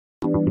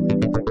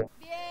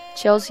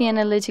Chelsea and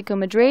Atletico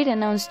Madrid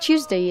announced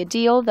Tuesday a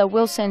deal that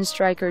will send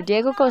striker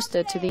Diego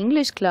Costa to the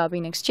English club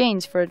in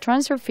exchange for a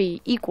transfer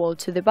fee equal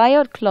to the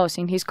buyout clause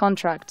in his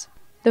contract.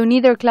 Though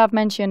neither club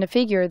mentioned a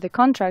figure, the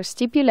contract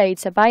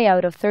stipulates a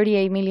buyout of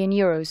 €38 million,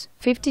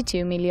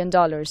 $52 million.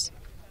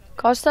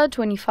 Costa,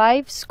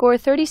 25,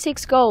 scored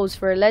 36 goals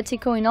for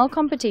Atletico in all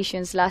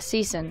competitions last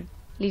season,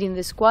 leading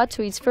the squad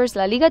to its first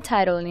La Liga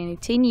title in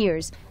 18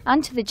 years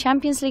and to the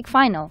Champions League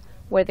final,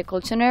 where the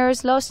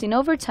Colchoneros lost in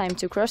overtime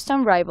to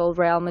crosstown rival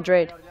Real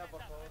Madrid.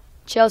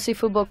 Chelsea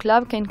Football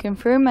Club can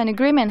confirm an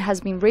agreement has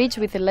been reached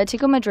with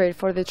Atletico Madrid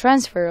for the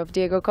transfer of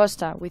Diego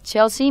Costa, with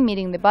Chelsea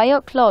meeting the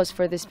buyout clause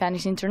for the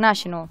Spanish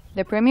international,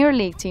 the Premier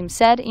League team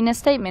said in a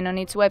statement on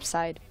its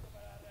website.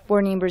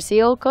 Born in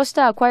Brazil,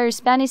 Costa acquired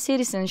Spanish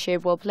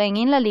citizenship while playing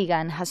in La Liga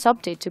and has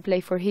opted to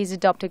play for his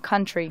adopted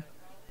country.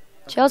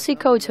 Chelsea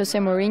coach Jose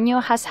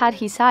Mourinho has had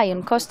his eye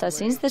on Costa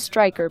since the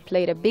striker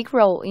played a big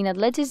role in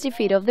Atleti's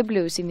defeat of the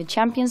Blues in the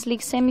Champions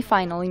League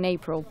semi-final in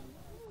April.